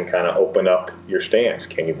back and kind of open up your stance?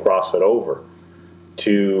 Can you cross it over?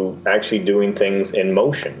 To actually doing things in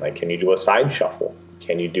motion, like can you do a side shuffle?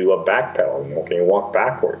 Can you do a back pedal? Can you walk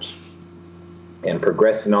backwards? And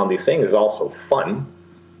progressing on these things is also fun,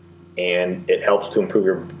 and it helps to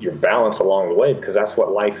improve your balance along the way, because that's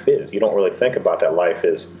what life is. You don't really think about that life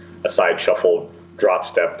is a side shuffle, drop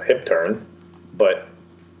step, hip turn, but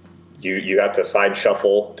you have to side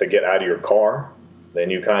shuffle to get out of your car, then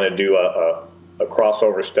you kind of do a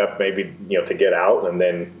crossover step maybe to get out, and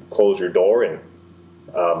then close your door and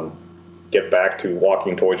get back to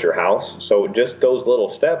walking towards your house. So just those little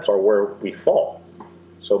steps are where we fall.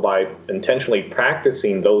 So by intentionally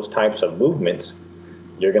practicing those types of movements,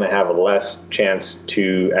 you're going to have a less chance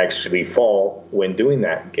to actually fall when doing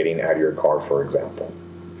that, getting out of your car, for example.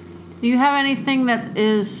 Do you have anything that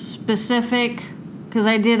is specific? Because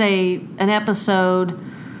I did an episode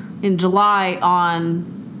in July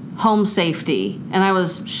on home safety, and I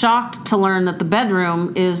was shocked to learn that the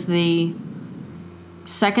bedroom is the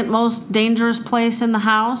second most dangerous place in the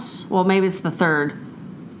house. Well, maybe it's the third.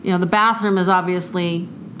 You know, the bathroom is obviously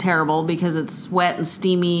terrible because it's wet and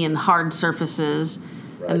steamy and hard surfaces.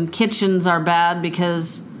 Right. And kitchens are bad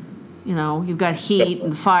because, you know, you've got heat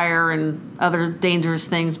and fire and other dangerous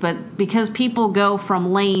things. But because people go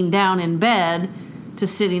from laying down in bed to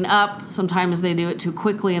sitting up, sometimes they do it too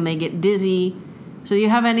quickly and they get dizzy. So do you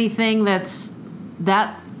have anything that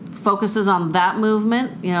focuses on that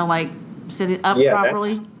movement, you know, like sitting up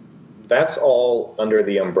properly? That's all under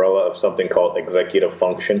the umbrella of something called executive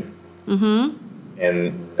function. Mm-hmm.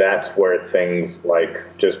 And that's where things like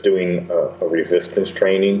just doing a resistance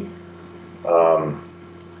training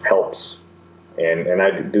helps. And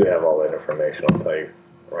I do have all that information, I'll tell you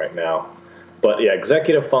right now. But yeah,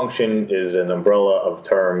 executive function is an umbrella of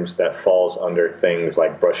terms that falls under things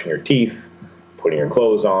like brushing your teeth, putting your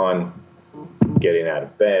clothes on, getting out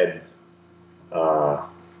of bed,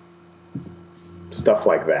 stuff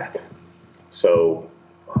like that. So,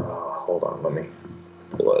 hold on, let me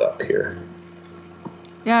pull it up here.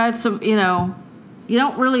 Yeah, it's you know, you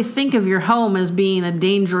don't really think of your home as being a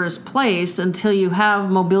dangerous place until you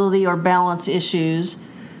have mobility or balance issues.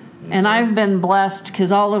 And I've been blessed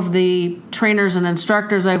because all of the trainers and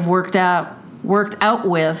instructors I've worked out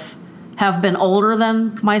with have been older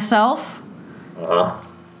than myself.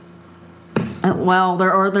 Well,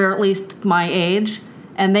 they're at least my age,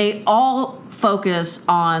 and they all focus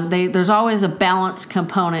on there's always a balance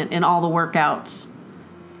component in all the workouts.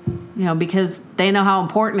 You know, because they know how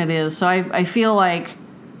important it is. So I feel like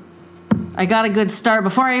I got a good start.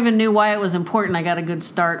 Before I even knew why it was important, I got a good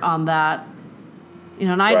start on that. You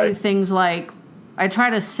know, and I do things like I try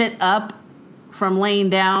to sit up from laying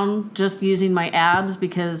down just using my abs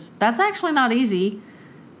because that's actually not easy.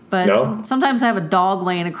 But sometimes I have a dog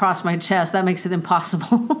laying across my chest. That makes it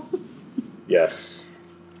impossible. Yes.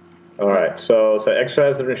 All right. So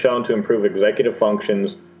exercises have been shown to improve executive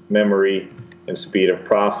functions, memory, and speed of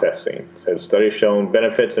processing. It says studies shown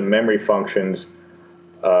benefits in memory functions.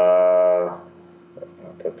 All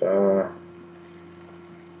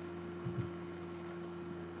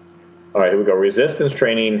right, here we go. Resistance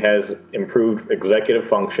training has improved executive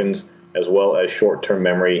functions as well as short-term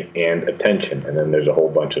memory and attention. And then there's a whole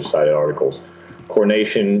bunch of cited articles.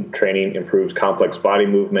 Coordination training improves complex body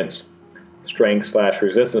movements.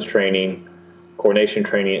 Strength/resistance training, coordination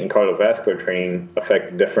training, and cardiovascular training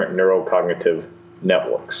affect different neurocognitive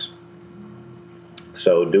networks.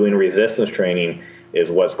 So doing resistance training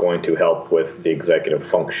is what's going to help with the executive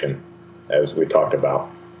function, as we talked about,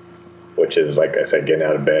 which is, like I said, getting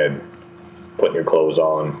out of bed, putting your clothes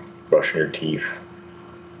on, brushing your teeth,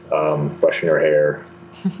 brushing your hair,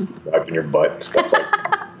 wiping your butt, stuff like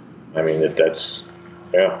that. I mean, that's.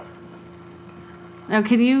 Now,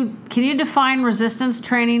 can you define resistance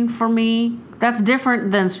training for me? That's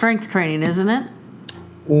different than strength training, isn't it?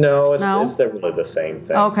 No, it's definitely the same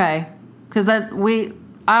thing. Okay, because I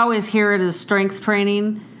always hear it as strength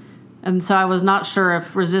training, and so I was not sure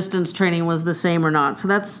if resistance training was the same or not. So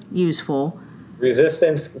that's useful.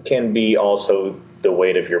 Resistance can be also the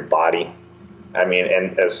weight of your body. I mean,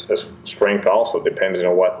 and as strength also depends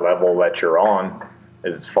on what level that you're on,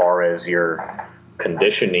 as far as your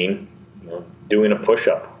conditioning. Doing a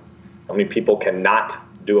push-up. How many people cannot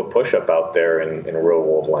do a push-up out there in real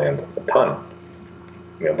world land? A ton.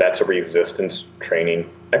 You know, that's a resistance training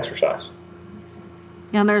exercise.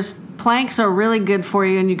 Yeah, and there's planks are really good for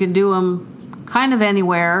you, and you can do them kind of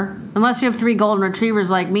anywhere, unless you have 3 golden retrievers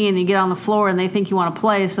like me, and you get on the floor and they think you want to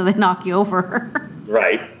play, so they knock you over.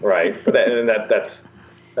 Right. But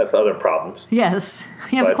that's other problems. Yes,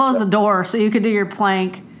 you have to close the door so you can do your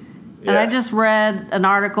plank. And I just read an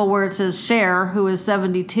article where it says Cher, who is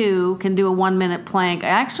 72, can do a 1-minute plank. I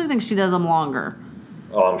actually think she does them longer.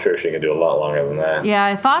 Oh, I'm sure she can do a lot longer than that. Yeah,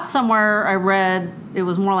 I thought somewhere I read it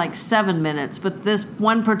was more like 7 minutes, but this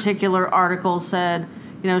one particular article said,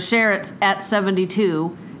 you know, Cher at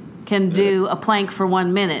 72 can do a plank for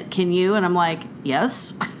 1 minute. Can you? And I'm like,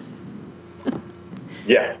 yes.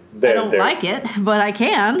 Yeah. I don't like it, but I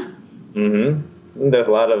can. Mm-hmm. There's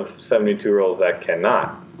a lot of 72-year-olds that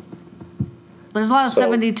cannot. There's a lot of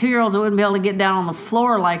 72-year-olds that wouldn't be able to get down on the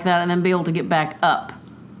floor like that and then be able to get back up.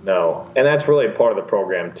 No. And that's really part of the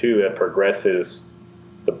program, too, that progresses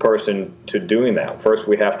the person to doing that. First,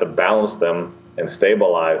 we have to balance them and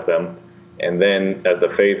stabilize them. And then as the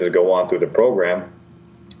phases go on through the program,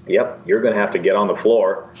 you're going to have to get on the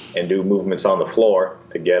floor and do movements on the floor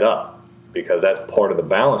to get up, because that's part of the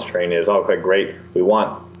balance training is, okay, great.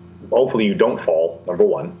 Hopefully you don't fall, number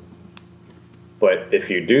one. But if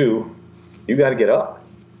you do, you got to get up.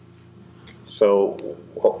 So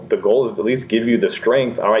the goal is to at least give you the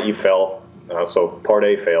strength. All right, you fell. So part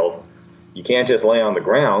A failed. You can't just lay on the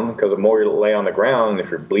ground, because the more you lay on the ground, if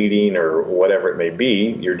you're bleeding or whatever it may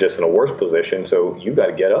be, you're just in a worse position. So you got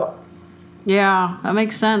to get up. Yeah, that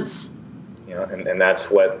makes sense. And that's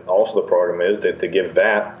what also the program is, to give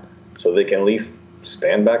that so they can at least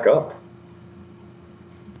stand back up.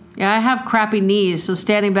 Yeah, I have crappy knees, so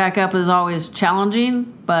standing back up is always challenging,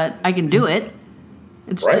 but I can do it.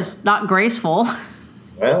 It's just not graceful.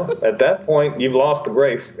 Well, at that point, you've lost the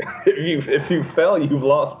grace. If you fell, you've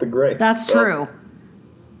lost the grace. That's true.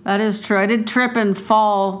 That is true. I did trip and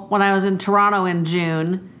fall when I was in Toronto in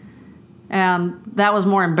June, and that was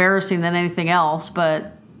more embarrassing than anything else.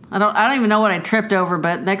 But I don't even know what I tripped over.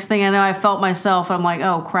 But next thing I know, I felt myself. I'm like,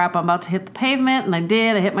 oh crap! I'm about to hit the pavement, and I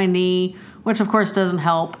did. I hit my knee, which of course doesn't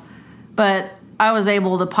help. But I was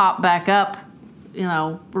able to pop back up,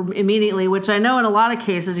 immediately, which I know in a lot of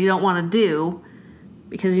cases you don't want to do,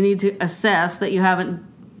 because you need to assess that you haven't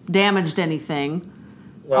damaged anything.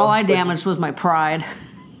 Well, all I damaged was my pride.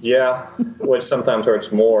 Yeah, which sometimes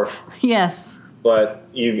hurts more. Yes. But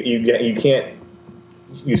you can't.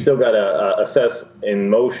 You still got to assess in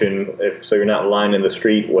motion, so you're not lying in the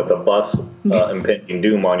street with a bus impending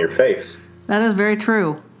doom on your face. That is very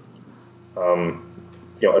true.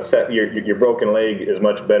 Your broken leg is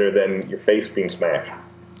much better than your face being smashed.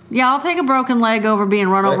 Yeah, I'll take a broken leg over being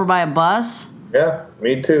run over by a bus. Yeah,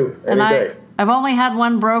 me too. Every day. I've only had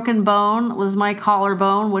one broken bone. It was my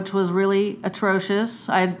collarbone, which was really atrocious.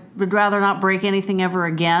 I would rather not break anything ever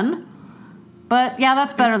again. But yeah,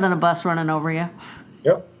 that's better than a bus running over you.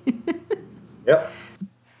 Yep. Yep.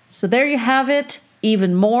 So there you have it.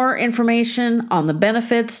 Even more information on the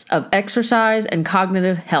benefits of exercise and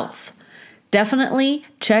cognitive health. Definitely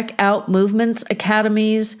check out Movements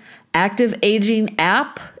Academy's Active Aging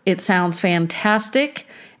app. It sounds fantastic.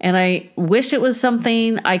 And I wish it was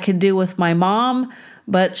something I could do with my mom,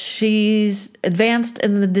 but she's advanced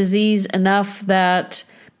in the disease enough that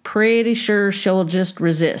pretty sure she'll just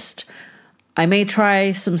resist. I may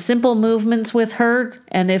try some simple movements with her,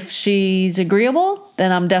 and if she's agreeable,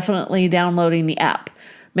 then I'm definitely downloading the app.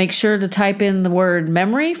 Make sure to type in the word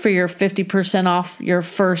memory for your 50% off your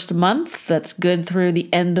first month. That's good through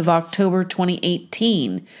the end of October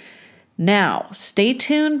 2018. Now, stay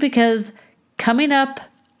tuned, because coming up,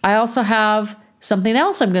 I also have something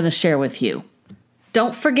else I'm going to share with you.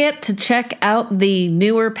 Don't forget to check out the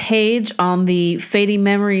newer page on the Fading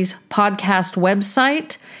Memories podcast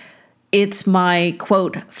website. It's my,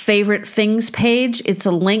 quote, favorite things page. It's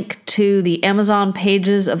a link to the Amazon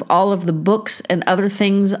pages of all of the books and other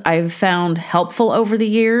things I've found helpful over the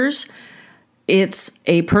years. It's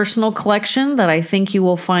a personal collection that I think you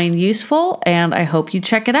will find useful, and I hope you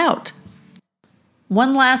check it out.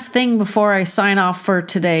 One last thing before I sign off for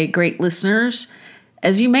today, great listeners.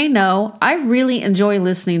 As you may know, I really enjoy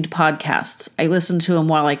listening to podcasts. I listen to them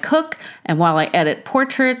while I cook and while I edit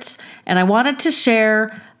portraits, and I wanted to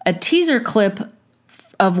share a teaser clip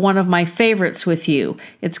of one of my favorites with you.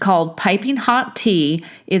 It's called Piping Hot Tea.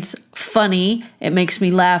 It's funny. It makes me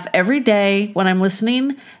laugh every day when I'm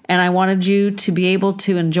listening, and I wanted you to be able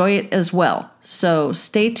to enjoy it as well. So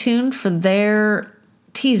stay tuned for their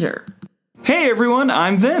teaser. Hey everyone,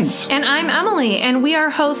 I'm Vince. And I'm Emily, and we are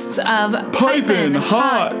hosts of Pipin'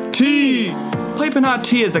 Hot Tea. Pipin' Hot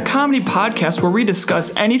Tea is a comedy podcast where we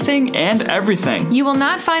discuss anything and everything. You will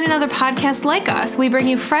not find another podcast like us. We bring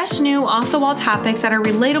you fresh, new, off-the-wall topics that are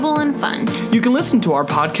relatable and fun. You can listen to our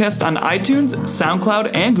podcast on iTunes,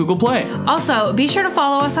 SoundCloud, and Google Play. Also, be sure to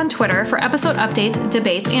follow us on Twitter for episode updates,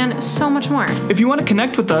 debates, and so much more. If you want to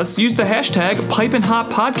connect with us, use the hashtag Pipin' Hot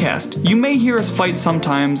Podcast. You may hear us fight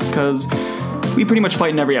sometimes, because we pretty much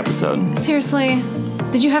fight in every episode. Seriously?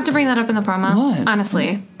 Did you have to bring that up in the promo? What?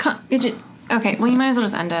 Honestly. Okay, well, you might as well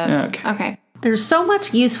just end it. Okay. There's so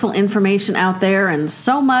much useful information out there, and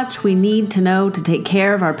so much we need to know to take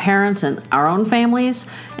care of our parents and our own families.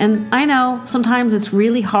 And I know sometimes it's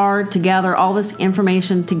really hard to gather all this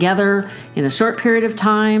information together in a short period of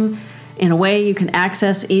time in a way you can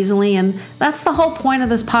access easily, and that's the whole point of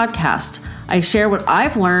this podcast. I share what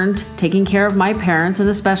I've learned taking care of my parents, and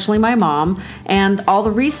especially my mom, and all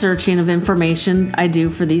the researching of information I do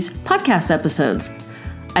for these podcast episodes.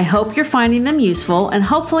 I hope you're finding them useful and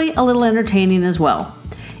hopefully a little entertaining as well.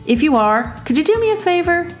 If you are, could you do me a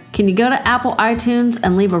favor? Can you go to Apple iTunes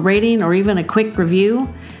and leave a rating or even a quick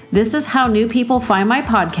review? This is how new people find my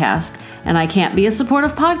podcast, and I can't be a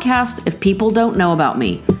supportive podcast if people don't know about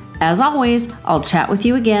me. As always, I'll chat with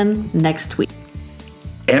you again next week.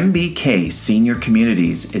 MBK Senior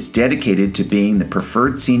Communities is dedicated to being the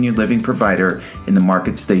preferred senior living provider in the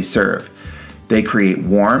markets they serve. They create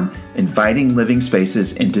warm, inviting living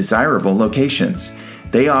spaces in desirable locations.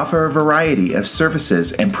 They offer a variety of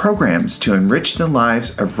services and programs to enrich the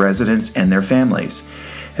lives of residents and their families.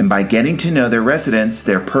 And by getting to know their residents,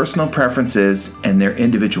 their personal preferences, and their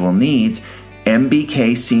individual needs,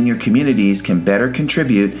 MBK Senior Communities can better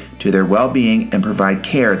contribute to their well-being and provide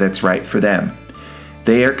care that's right for them.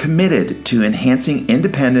 They are committed to enhancing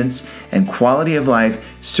independence and quality of life,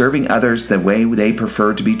 serving others the way they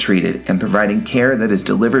prefer to be treated, and providing care that is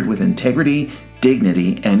delivered with integrity,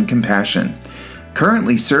 dignity, and compassion.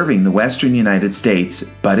 Currently serving the Western United States,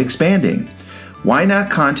 but expanding. Why not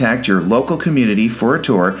contact your local community for a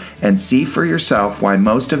tour and see for yourself why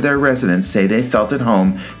most of their residents say they felt at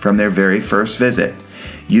home from their very first visit?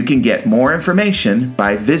 You can get more information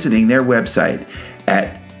by visiting their website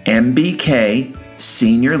at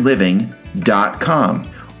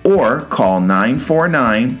mbkseniorliving.com or call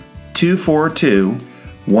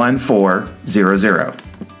 949-242-1400.